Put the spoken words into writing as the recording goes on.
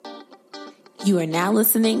You are now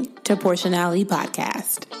listening to Portionality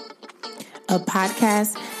Podcast, a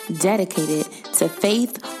podcast dedicated to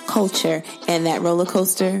faith, culture, and that roller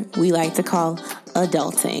coaster we like to call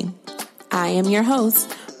adulting. I am your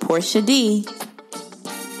host, Portia D.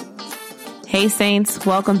 Hey Saints,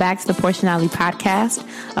 welcome back to the Portionality Podcast,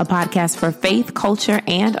 a podcast for faith, culture,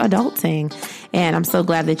 and adulting. And I'm so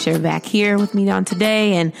glad that you're back here with me on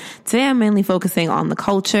today. And today I'm mainly focusing on the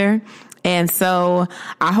culture. And so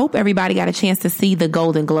I hope everybody got a chance to see the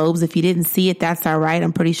Golden Globes. If you didn't see it, that's all right.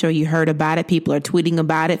 I'm pretty sure you heard about it. People are tweeting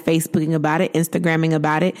about it, Facebooking about it, Instagramming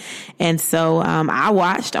about it. And so I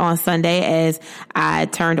watched on Sunday as I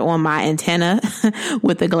turned on my antenna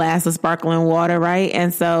with a glass of sparkling water, right?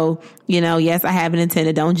 And so, you know, yes, I have an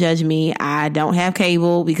antenna. Don't judge me. I don't have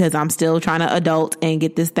cable because I'm still trying to adult and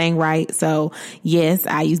get this thing right. So yes,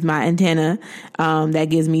 I use my antenna. That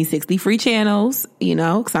gives me 60 free channels, you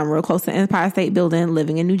know, because I'm real close to Empire State Building,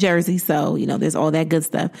 living in New Jersey. So, you know, there's all that good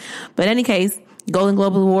stuff. But in any case, Golden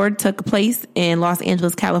Globe Award took place in Los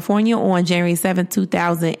Angeles, California on January 7th,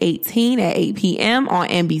 2018 at 8 p.m. on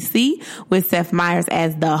NBC with Seth Meyers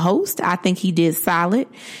as the host. I think he did solid.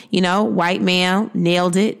 You know, white man,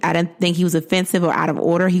 nailed it. I didn't think he was offensive or out of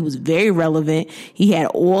order. He was very relevant. He had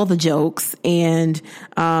all the jokes and,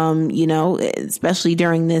 you know, especially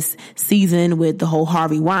during this season with the whole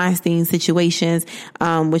Harvey Weinstein situations,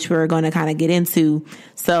 which we're going to kind of get into.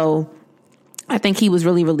 So I think he was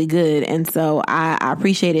really, really good. And so I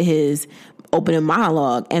appreciated his opening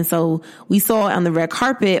monologue. And so we saw on the red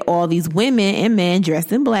carpet all these women and men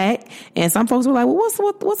dressed in black. And some folks were like, well,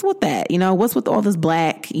 what's with that? You know, what's with all this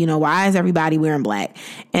black? You know, why is everybody wearing black?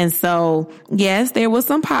 And so, yes, there was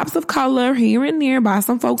some pops of color here and there by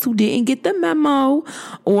some folks who didn't get the memo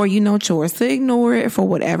or, you know, chose to ignore it for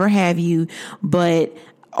whatever have you. But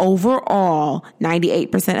overall,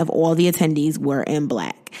 98% of all the attendees were in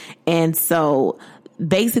black. And so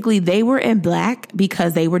basically they were in black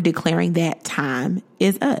because they were declaring that time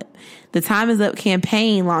is up. The Time is Up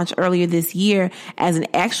campaign launched earlier this year as an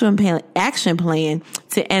action plan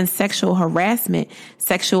to end sexual harassment,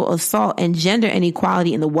 sexual assault, and gender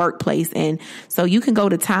inequality in the workplace. And so you can go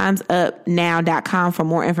to timesupnow.com for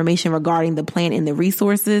more information regarding the plan and the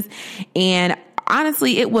resources. And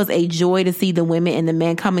honestly, it was a joy to see the women and the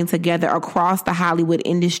men coming together across the Hollywood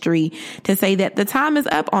industry to say that the time is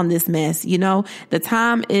up on this mess. You know, the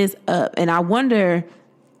time is up. And I wonder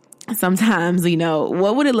sometimes, you know,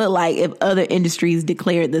 what would it look like if other industries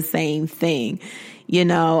declared the same thing? You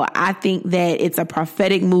know, I think that it's a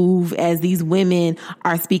prophetic move as these women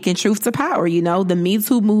are speaking truth to power. You know, the Me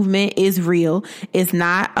Too movement is real. It's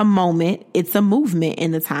not a moment. It's a movement,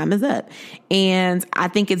 and the time is up. And I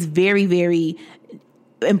think it's very, very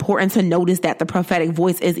important to notice that the prophetic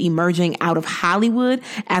voice is emerging out of Hollywood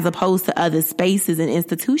as opposed to other spaces and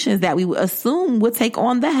institutions that we would assume would take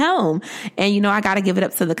on the helm. And, you know, I got to give it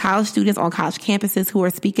up to the college students on college campuses who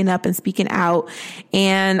are speaking up and speaking out.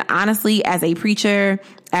 And honestly, as a preacher,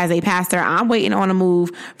 as a pastor, I'm waiting on a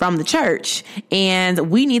move from the church, and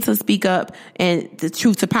we need to speak up and the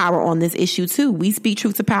truth to power on this issue too. We speak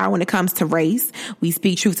truth to power when it comes to race. We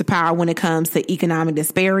speak truth to power when it comes to economic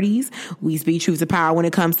disparities. We speak truth to power when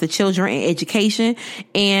it comes to children and education.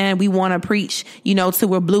 And we want to preach, you know, till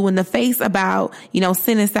we're blue in the face about, you know,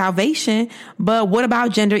 sin and salvation. But what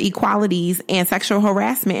about gender equalities and sexual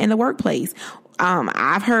harassment in the workplace?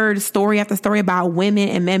 I've heard story after story about women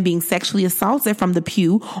and men being sexually assaulted from the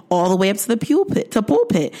pew all the way up to the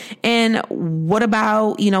pulpit. And what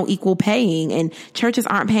about, you know, equal paying? And churches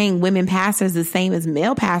aren't paying women pastors the same as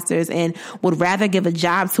male pastors and would rather give a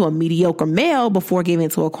job to a mediocre male before giving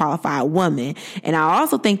it to a qualified woman. And I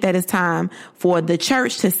also think that it's time for the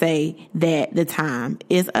church to say that the time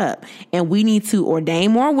is up. And we need to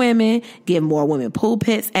ordain more women, give more women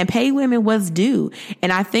pulpits, and pay women what's due.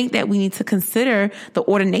 And I think that we need to consider the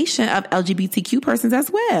ordination of LGBTQ persons as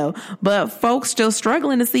well. But folks still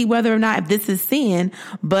struggling to see whether or not if this is sin.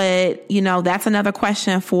 But, you know, that's another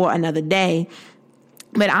question for another day.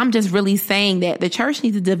 But I'm just really saying that the church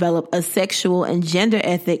needs to develop a sexual and gender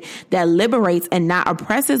ethic that liberates and not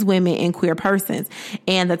oppresses women and queer persons.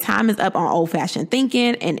 And the time is up on old-fashioned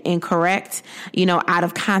thinking and incorrect, you know, out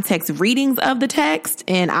of context readings of the text.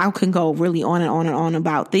 And I can go really on and on and on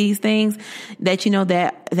about these things that, you know,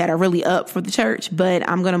 that are really up for the church. But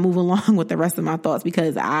I'm going to move along with the rest of my thoughts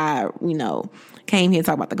because I, you know, came here to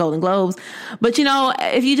talk about the Golden Globes. But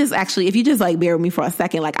if you just like bear with me for a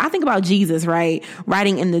second, like I think about Jesus, right?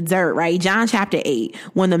 Writing in the dirt, right? John chapter 8,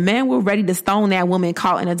 when the men were ready to stone that woman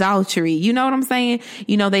caught in adultery. You know what I'm saying?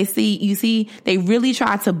 They really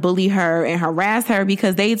tried to bully her and harass her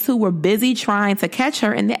because they too were busy trying to catch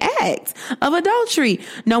her in the act of adultery,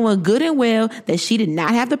 knowing good and well that she did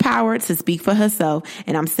not have the power to speak for herself.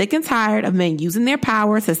 And I'm sick and tired of men using their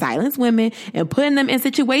power to silence women and putting them in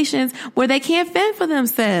situations where they can't fend for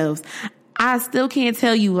themselves. I still can't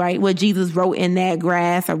tell you, right, what Jesus wrote in that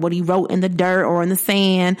grass or what he wrote in the dirt or in the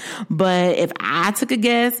sand. But if I took a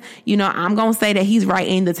guess, I'm going to say that he's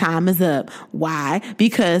writing the time is up. Why?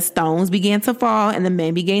 Because stones began to fall and the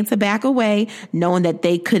men began to back away, knowing that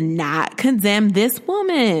they could not condemn this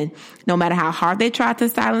woman. No matter how hard they tried to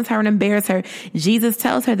silence her and embarrass her, Jesus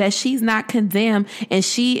tells her that she's not condemned and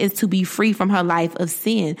she is to be free from her life of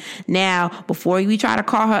sin. Now, before we try to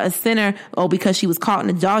call her a sinner, because she was caught in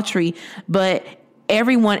adultery, but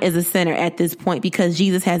everyone is a sinner at this point because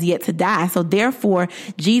Jesus has yet to die. So therefore,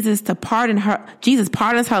 Jesus pardons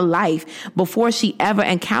her life before she ever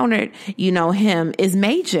encountered, him is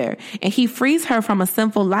major. And he frees her from a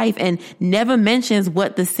sinful life and never mentions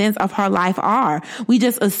what the sins of her life are. We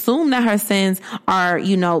just assume that her sins are,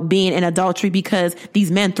 being in adultery because these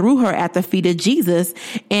men threw her at the feet of Jesus.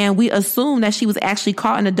 And we assume that she was actually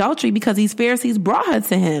caught in adultery because these Pharisees brought her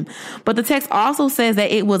to him. But the text also says that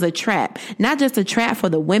it was a trap, not just a trap for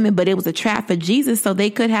the women, but it was a trap for Jesus so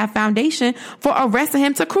they could have foundation for arresting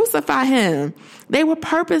him to crucify him. They were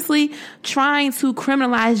purposely trying to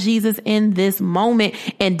criminalize Jesus in this moment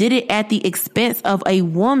and did it at the expense of a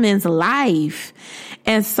woman's life.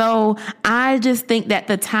 And so I just think that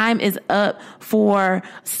the time is up for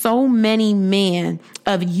so many men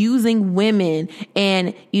of using women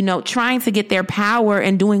and, trying to get their power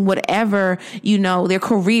and doing whatever, their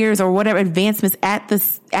careers or whatever advancements at the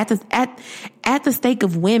stake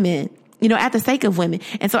of women, at the sake of women.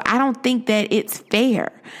 And so I don't think that it's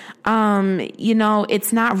fair.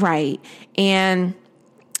 It's not right. And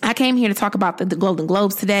I came here to talk about the Golden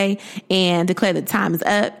Globes today and declare that time is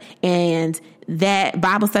up, and that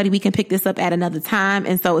Bible study, we can pick this up at another time.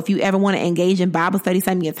 And so if you ever want to engage in Bible study,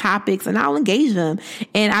 send me your topics and I'll engage them.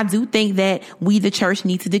 And I do think that we, the church,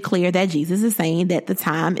 need to declare that Jesus is saying that the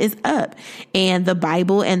time is up, and the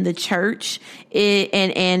Bible and the church,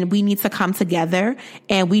 and we need to come together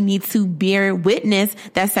and we need to bear witness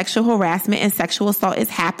that sexual harassment and sexual assault is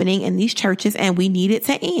happening in these churches, and we need it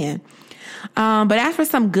to end. But as for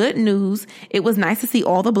some good news, it was nice to see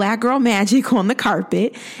all the Black girl magic on the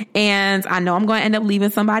carpet. And I know I'm going to end up leaving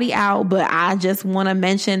somebody out, but I just want to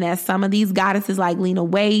mention that some of these goddesses like Lena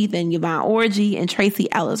Waithe and Yvonne Orji and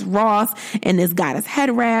Tracy Ellis Ross and this goddess head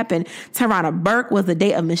wrap, and Tarana Burke was the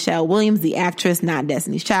date of Michelle Williams, the actress, not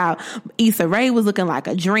Destiny's Child. Issa Rae was looking like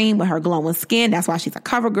a dream with her glowing skin. That's why she's a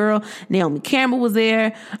cover girl. Naomi Campbell was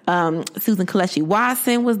there. Susan Kelechi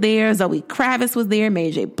Watson was there. Zoe Kravitz was there. Mary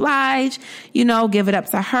J. Blige. Give it up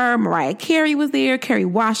to her. Mariah Carey was there. Kerry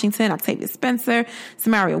Washington, Octavia Spencer,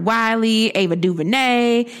 Samaria Wiley, Ava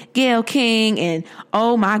DuVernay, Gayle King, and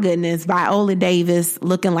oh my goodness, Viola Davis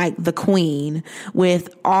looking like the queen with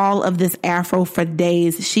all of this afro for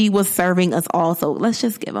days. She was serving us all. So let's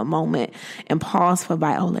just give a moment and pause for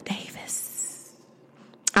Viola Davis.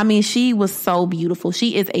 I mean, she was so beautiful.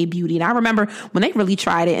 She is a beauty. And I remember when they really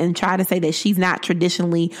tried it and tried to say that she's not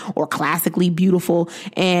traditionally or classically beautiful.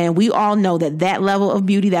 And we all know that that level of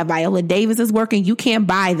beauty that Viola Davis is working, you can't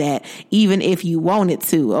buy that even if you wanted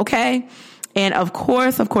to. Okay. And of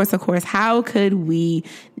course, how could we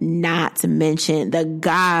not mention the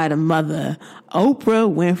godmother, Oprah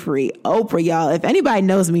Winfrey? Oprah, y'all. If anybody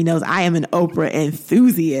knows me, knows I am an Oprah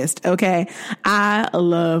enthusiast. Okay. I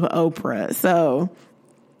love Oprah. So,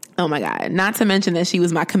 oh my God. Not to mention that she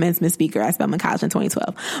was my commencement speaker at Spelman College in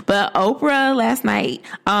 2012. But Oprah last night,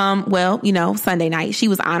 Sunday night, she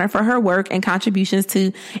was honored for her work and contributions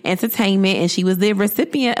to entertainment. And she was the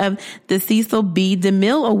recipient of the Cecil B.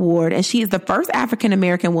 DeMille Award. And she is the first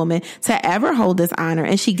African-American woman to ever hold this honor.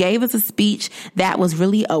 And she gave us a speech that was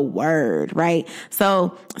really a word, right?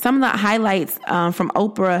 So some of the highlights from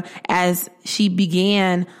Oprah as she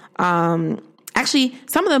began, actually,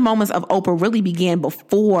 some of the moments of Oprah really began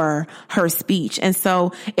before her speech. And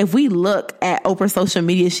so if we look at Oprah's social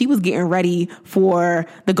media, she was getting ready for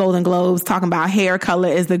the Golden Globes, talking about hair color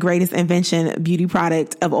is the greatest invention, beauty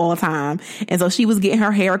product of all time. And so she was getting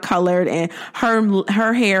her hair colored, and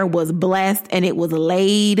her hair was blessed and it was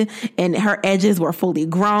laid and her edges were fully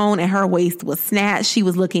grown and her waist was snatched. She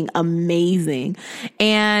was looking amazing.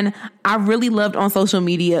 And I really loved on social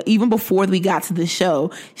media, even before we got to the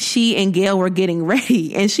show, she and Gayle were getting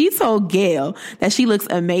ready, and she told Gayle that she looks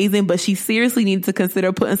amazing, but she seriously needed to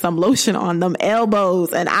consider putting some lotion on them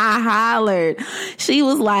elbows. And I hollered. She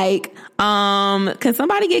was like, can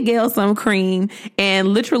somebody get Gayle some cream? And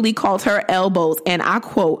literally called her elbows, and I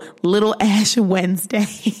quote, Little Ash Wednesday.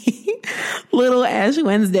 Little Ash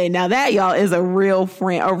Wednesday. Now that, y'all, is a real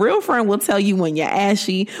friend. A real friend will tell you when you're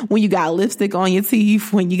ashy, when you got lipstick on your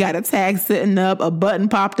teeth, when you got a tag sitting up, a button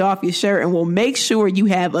popped off your shirt, and will make sure you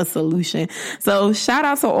have a solution. So shout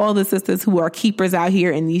out to all the sisters who are keepers out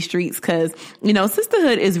here in these streets, because, you know,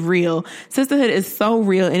 sisterhood is real. Sisterhood is so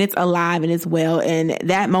real, and it's alive and it's well. And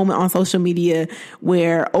that moment on social media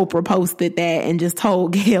where Oprah posted that and just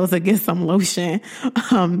told Gayle to get some lotion,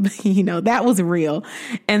 you know, that was real.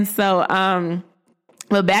 And so,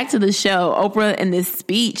 but back to the show, Oprah in this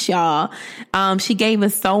speech, y'all, she gave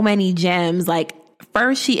us so many gems. Like,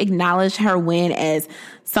 first, she acknowledged her win as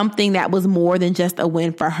something that was more than just a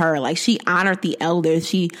win for her. Like, she honored the elders.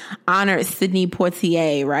 She honored Sidney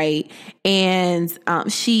Poitier, right? And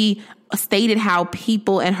she stated how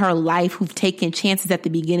people in her life who've taken chances at the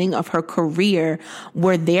beginning of her career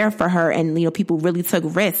were there for her. And, you know, people really took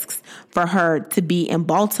risks for her to be in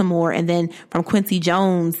Baltimore. And then from Quincy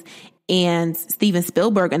Jones and Steven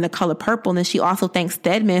Spielberg and The Color Purple. And then she also thanks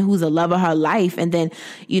Stedman, who's the love of her life. And then,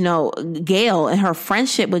 you know, Gayle and her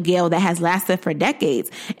friendship with Gayle that has lasted for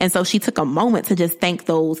decades. And so she took a moment to just thank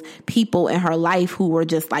those people in her life who were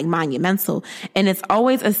just like monumental. And it's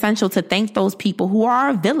always essential to thank those people who are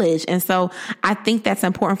our village. And so I think that's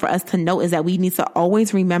important for us to note, is that we need to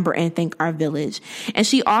always remember and thank our village. And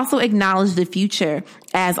she also acknowledged the future,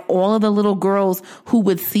 as all of the little girls who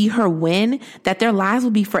would see her win, that their lives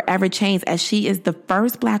would be forever changed, as she is the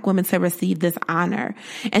first Black woman to receive this honor.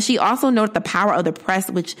 And she also noted the power of the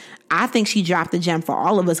press, which I think she dropped a gem for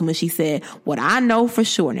all of us when she said, what I know for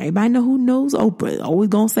sure, and everybody know who knows Oprah, always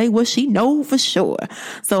gonna say what she know for sure.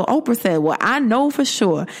 So Oprah said, what I know for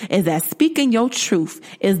sure is that speaking your truth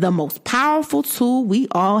is the most powerful tool we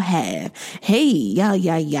all have. Hey,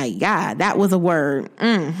 yeah. That was a word.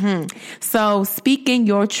 So speaking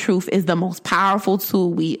your truth is the most powerful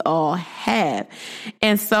tool we all have.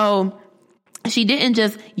 And so she didn't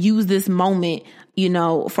just use this moment, you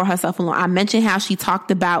know, for herself alone. I mentioned how she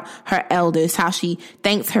talked about her elders, how she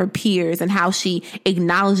thanks her peers, and how she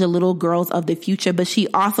acknowledged the little girls of the future. But she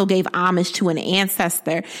also gave homage to an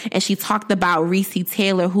ancestor. And she talked about Recy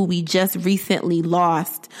Taylor, who we just recently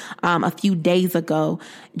lost a few days ago,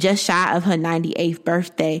 just shy of her 98th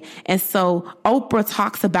birthday. And so Oprah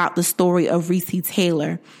talks about the story of Recy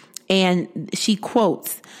Taylor. And she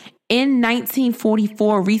quotes, in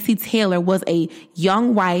 1944, Recy Taylor was a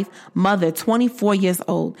young wife, mother, 24 years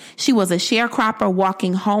old. She was a sharecropper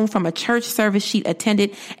walking home from a church service she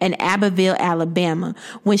attended in Abbeville, Alabama,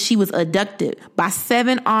 when she was abducted by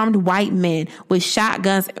 7 armed white men with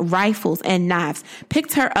shotguns, rifles, and knives,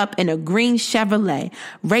 picked her up in a green Chevrolet,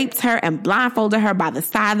 raped her, and blindfolded her by the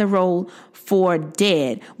side of the road for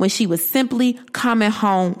dead when she was simply coming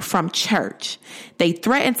home from church. They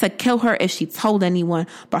threatened to kill her if she told anyone,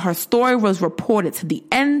 but her story was reported to the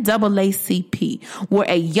NAACP, where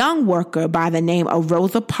a young worker by the name of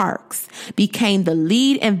Rosa Parks became the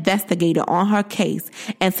lead investigator on her case,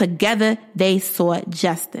 and together they sought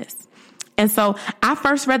justice. And so I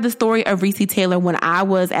first read the story of Recy Taylor when I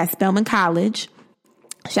was at Spelman College.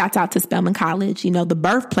 Shouts out to Spelman College, you know, the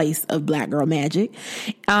birthplace of Black Girl Magic.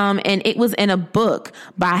 And it was in a book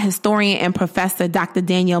by historian and professor Dr.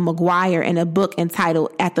 Danielle McGuire, in a book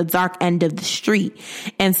entitled At the Dark End of the Street.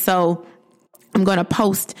 And so I'm going to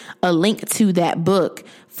post a link to that book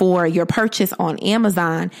for your purchase on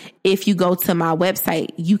Amazon. If you go to my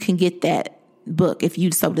website, you can get that book if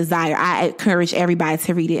you so desire. I encourage everybody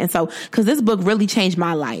to read it. And so, because this book really changed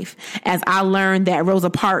my life, as I learned that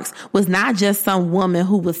Rosa Parks was not just some woman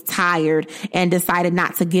who was tired and decided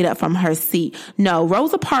not to get up from her seat. No,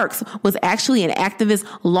 Rosa Parks was actually an activist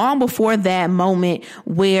long before that moment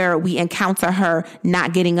where we encounter her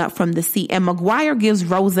not getting up from the seat. And McGuire gives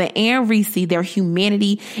Rosa and Recy their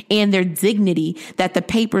humanity and their dignity that the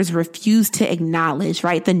papers refused to acknowledge,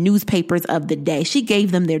 right? The newspapers of the day. She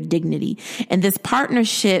gave them their dignity. And this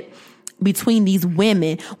partnership between these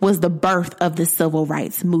women was the birth of the civil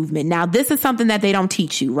rights movement. Now, this is something that they don't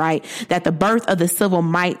teach you, right? That the birth of the civil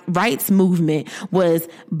rights movement was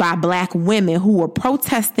by Black women who were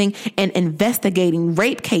protesting and investigating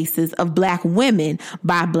rape cases of Black women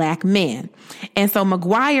by Black men. And so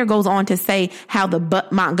McGuire goes on to say how the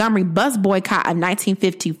Montgomery bus boycott of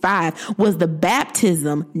 1955 was the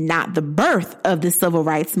baptism, not the birth of the civil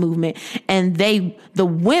rights movement. And the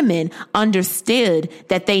women understood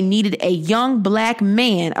that they needed a young black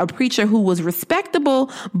man, a preacher who was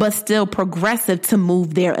respectable but still progressive to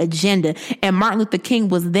move their agenda. And Martin Luther King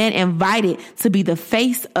was then invited to be the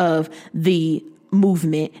face of the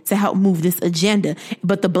movement to help move this agenda.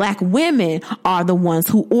 But the black women are the ones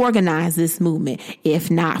who organize this movement,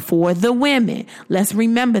 if not for the women. Let's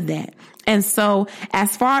remember that. And so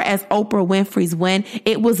as far as Oprah Winfrey's win,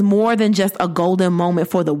 it was more than just a golden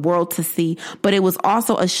moment for the world to see, but it was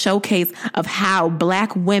also a showcase of how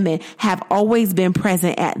black women have always been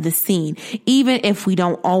present at the scene, even if we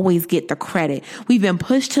don't always get the credit. We've been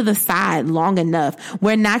pushed to the side long enough.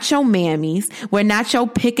 We're not your mammies. We're not your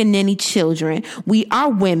pickaninny children. We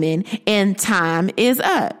are women, and time is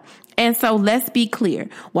up. And so let's be clear.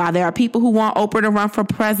 While there are people who want Oprah to run for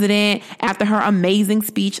president after her amazing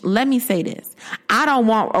speech, let me say this. I don't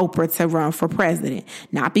want Oprah to run for president.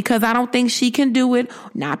 Not because I don't think she can do it,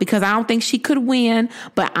 not because I don't think she could win,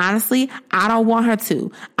 but honestly, I don't want her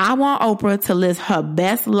to. I want Oprah to live her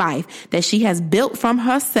best life that she has built from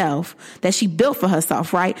herself, that she built for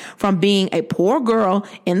herself, right? From being a poor girl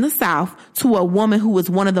in the South to a woman who is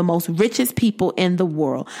one of the most richest people in the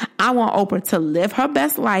world. I want Oprah to live her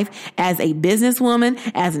best life as a businesswoman,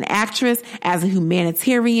 as an actress, as a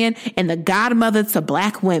humanitarian, and the godmother to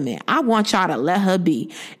black women. I want y'all to let her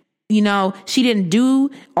be. You know, she didn't do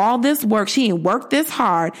all this work. She didn't work this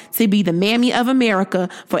hard to be the mammy of America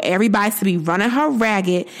for everybody to be running her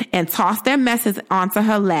ragged and toss their messes onto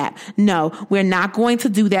her lap. No, we're not going to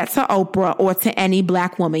do that to Oprah or to any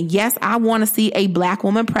black woman. Yes, I want to see a black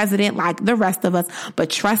woman president like the rest of us, but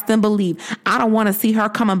trust and believe, I don't want to see her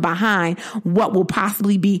coming behind what will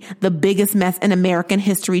possibly be the biggest mess in American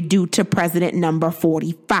history due to president number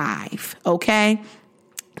 45. Okay?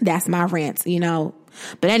 That's my rant, you know.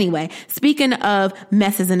 But anyway, speaking of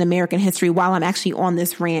messes in American history, while I'm actually on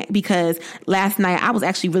this rant, because last night I was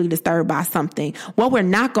actually really disturbed by something. What we're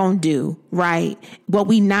not going to do, right? What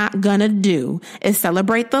we not going to do is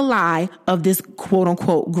celebrate the lie of this quote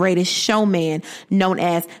unquote greatest showman known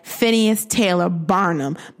as Phineas Taylor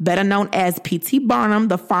Barnum, better known as P.T. Barnum,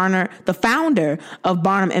 the founder of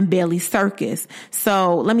Barnum and Bailey Circus.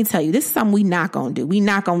 So let me tell you, this is something we not going to do. We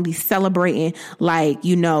not going to be celebrating like,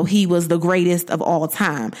 you know, he was the greatest of all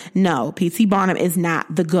time. No, P.T. Barnum is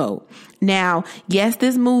not the GOAT. Now, yes,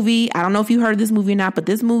 this movie, I don't know if you heard of this movie or not, but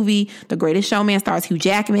this movie, The Greatest Showman, stars Hugh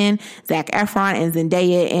Jackman, Zac Efron, and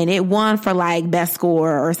Zendaya, and it won for like best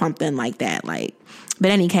score or something like that. Like,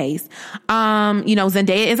 but any case, you know,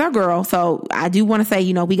 Zendaya is our girl. So I do want to say,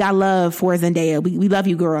 you know, we got love for Zendaya. We love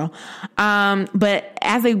you, girl. But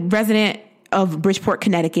as a resident of Bridgeport,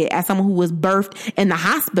 Connecticut, as someone who was birthed in the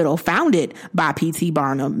hospital founded by P.T.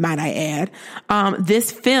 Barnum, might I add,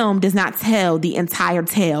 this film does not tell the entire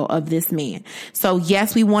tale of this man. So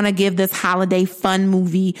yes, we want to give this holiday fun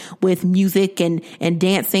movie with music and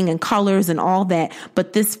dancing and colors and all that.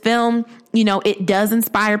 But this film, you know, it does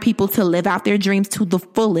inspire people to live out their dreams to the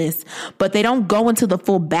fullest, but they don't go into the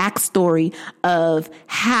full backstory of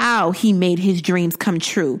how he made his dreams come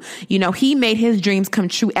true. You know, he made his dreams come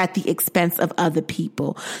true at the expense of other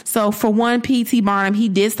people. So for one, P.T. Barnum, he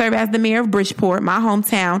did serve as the mayor of Bridgeport, my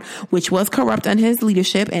hometown, which was corrupt under his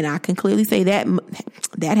leadership. And I can clearly say that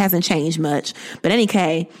hasn't changed much. But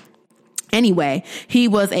anyway, he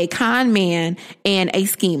was a con man and a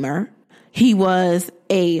schemer. He was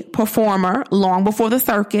a performer long before the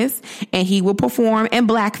circus, and he would perform in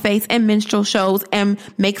blackface and minstrel shows and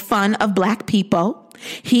make fun of black people.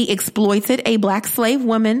 He exploited a black slave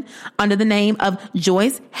woman under the name of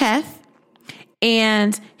Joyce Heth,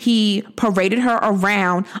 and he paraded her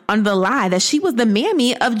around under the lie that she was the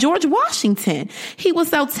mammy of George Washington. He would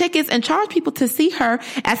sell tickets and charge people to see her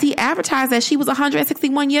as he advertised that she was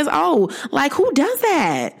 161 years old. Like, who does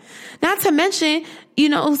that? Not to mention, you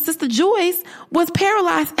know, Sister Joyce was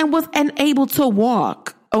paralyzed and was unable to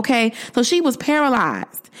walk. Okay. So she was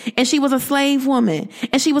paralyzed and she was a slave woman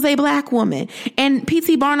and she was a black woman. And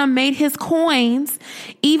P.T. Barnum made his coins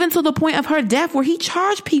even to the point of her death where he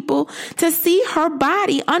charged people to see her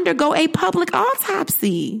body undergo a public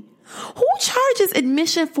autopsy. Who charges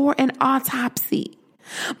admission for an autopsy?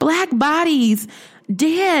 Black bodies,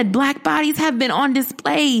 dead black bodies have been on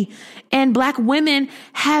display, and black women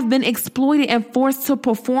have been exploited and forced to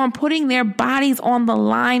perform, putting their bodies on the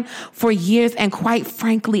line for years. And quite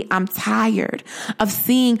frankly, I'm tired of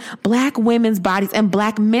seeing black women's bodies and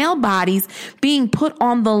black male bodies being put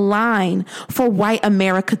on the line for white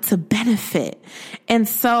America to benefit. And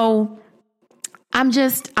so I'm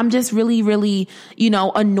just really, really, you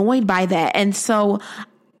know, annoyed by that. And so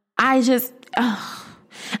I just,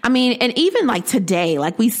 I mean, and even like today,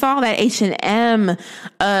 like we saw that H&M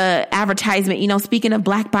advertisement, you know, speaking of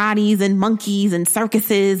black bodies and monkeys and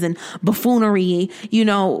circuses and buffoonery, you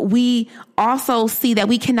know, we also see that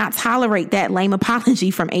we cannot tolerate that lame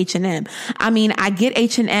apology from H&M. I mean, I get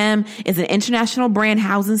H&M is an international brand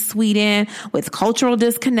housed in Sweden with cultural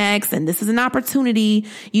disconnects, and this is an opportunity,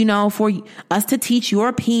 you know, for us to teach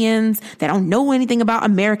Europeans that don't know anything about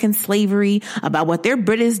American slavery, about what their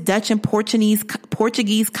British, Dutch, and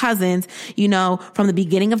Portuguese cousins, you know, from the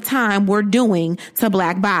beginning of time were doing to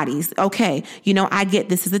black bodies. Okay, you know, I get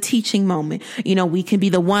this is a teaching moment. You know, we can be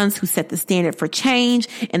the ones who set the standard for change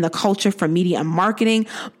in the culture for media and marketing,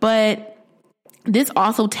 but this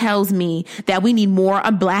also tells me that we need more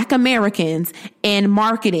Black Americans in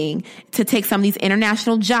marketing to take some of these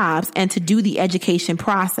international jobs and to do the education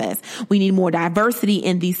process. We need more diversity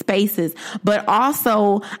in these spaces, but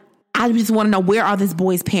also I just want to know, where are this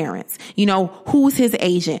boy's parents? You know, who's his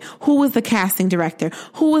agent? Who was the casting director?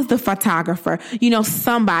 Who was the photographer? You know,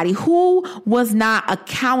 somebody who was not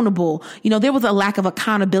accountable. You know, there was a lack of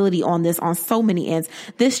accountability on this on so many ends.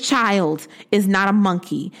 This child is not a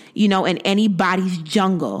monkey, you know, in anybody's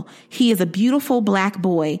jungle. He is a beautiful black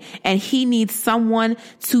boy, and he needs someone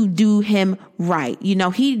to do him right. You know,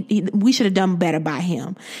 we should have done better by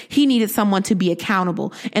him. He needed someone to be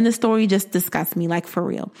accountable. And the story just disgusts me, like, for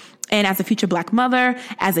real. And as a future black mother,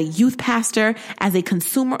 as a youth pastor, as a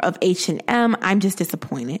consumer of H&M, I'm just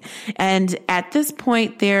disappointed. And at this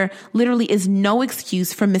point, there literally is no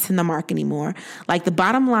excuse for missing the mark anymore. Like, the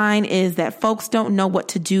bottom line is that folks don't know what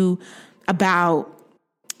to do about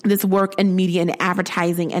this work in media and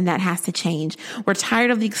advertising, and that has to change. We're tired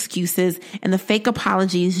of the excuses and the fake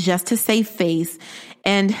apologies just to save face.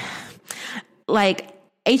 And like,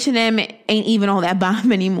 H&M ain't even all that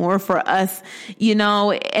bomb anymore for us, you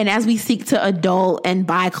know, and as we seek to adult and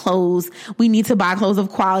buy clothes, we need to buy clothes of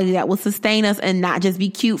quality that will sustain us and not just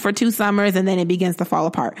be cute for 2 summers and then it begins to fall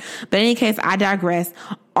apart. But in any case, I digress.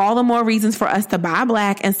 All the more reasons for us to buy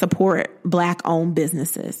black and support black owned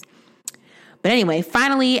businesses. But anyway,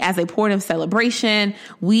 finally, as a point of celebration,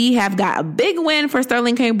 we have got a big win for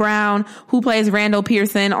Sterling K. Brown, who plays Randall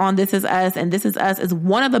Pearson on This Is Us. And This Is Us is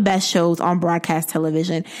one of the best shows on broadcast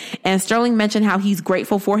television. And Sterling mentioned how he's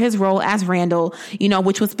grateful for his role as Randall, you know,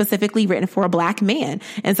 which was specifically written for a black man.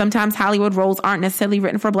 And sometimes Hollywood roles aren't necessarily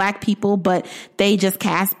written for black people, but they just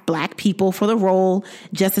cast black people for the role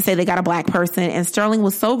just to say they got a black person. And Sterling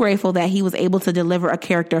was so grateful that he was able to deliver a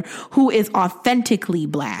character who is authentically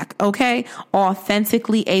black, okay?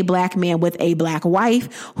 Authentically a black man with a black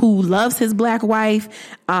wife, who loves his black wife,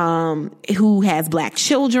 who has black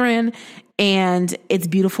children. And it's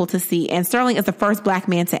beautiful to see. And Sterling is the first black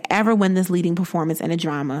man to ever win this leading performance in a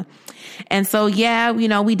drama. And so, yeah, you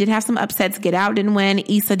know, we did have some upsets. Get Out didn't win.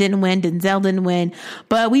 Issa didn't win. Denzel didn't win.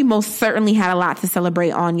 But we most certainly had a lot to celebrate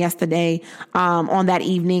on yesterday, on that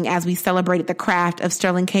evening, as we celebrated the craft of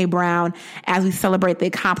Sterling K. Brown, as we celebrate the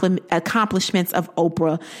accomplishments of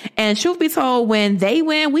Oprah. And truth be told, when they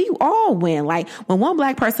win, we all win. Like, when one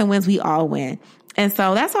black person wins, we all win. And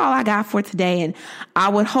so that's all I got for today. And I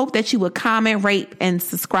would hope that you would comment, rate, and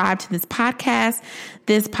subscribe to this podcast.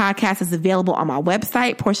 This podcast is available on my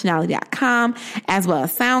website, Portionality.com, as well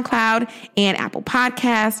as SoundCloud and Apple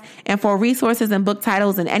Podcasts. And for resources and book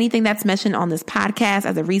titles and anything that's mentioned on this podcast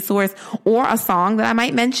as a resource or a song that I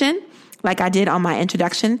might mention, like I did on my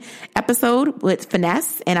introduction episode with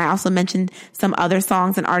Finesse, and I also mentioned some other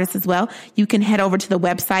songs and artists as well, you can head over to the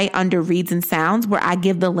website under Reads and Sounds, where I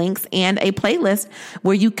give the links and a playlist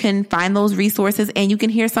where you can find those resources and you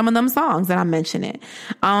can hear some of them songs that I'm mentioning.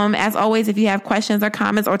 As always, if you have questions or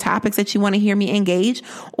comments or topics that you want to hear me engage,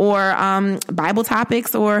 or Bible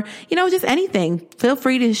topics, or, you know, just anything, feel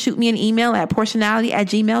free to shoot me an email at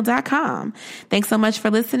portionality@gmail.com. Thanks so much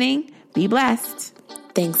for listening. Be blessed.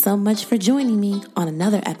 Thanks so much for joining me on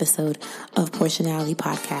another episode of Portionality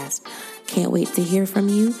Podcast. Can't wait to hear from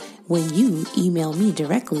you when you email me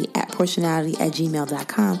directly at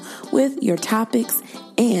portionality@gmail.com with your topics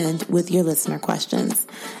and with your listener questions.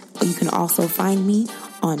 You can also find me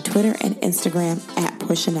on Twitter and Instagram at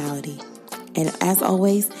Portionality. And as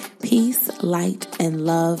always, peace, light, and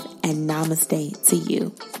love, and namaste to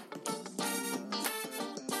you.